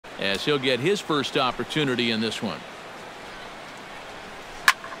as he'll get his first opportunity in this one.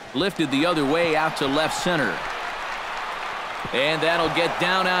 Lifted the other way out to left center. And that'll get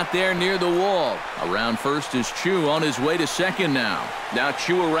down out there near the wall. Around first is Chu on his way to second now. Now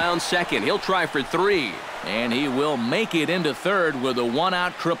Chu around second. He'll try for 3. And he will make it into third with a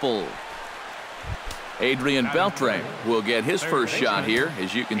one-out triple. Adrian Beltre will get his first shot here.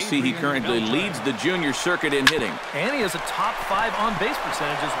 As you can see, he currently leads the junior circuit in hitting. And he has a top 5 on-base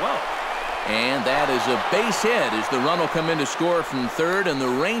percentage as well. And that is a base hit as the run will come in to score from third, and the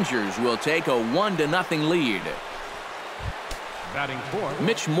Rangers will take a 1-0 lead. Batting fourth,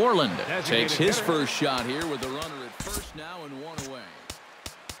 Mitch Moreland takes his first shot here with the runner at first now and 1 away.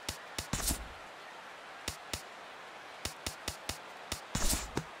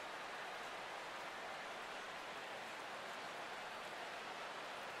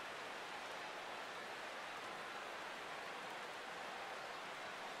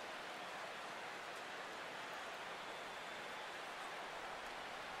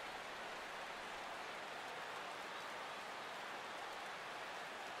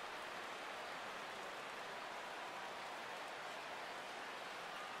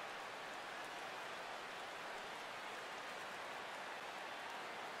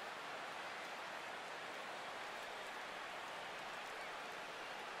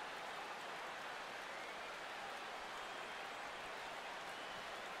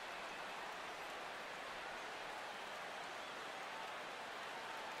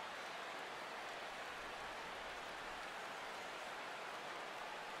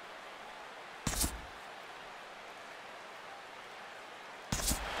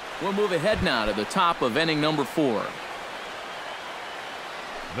 We'll move ahead now to the top of inning number 4.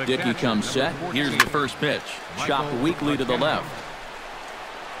 Dickey comes set. Here's the first pitch. Chopped weakly to the left.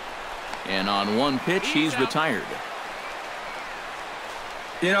 And on one pitch, he's retired.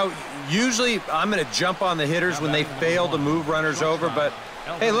 You know, usually I'm going to jump on the hitters when they fail to move runners over, but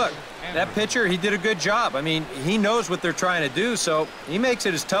hey, look, that pitcher, he did a good job. I mean, he knows what they're trying to do, so he makes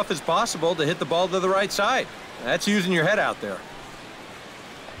it as tough as possible to hit the ball to the right side. That's using your head out there.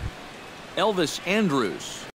 Elvis Andrus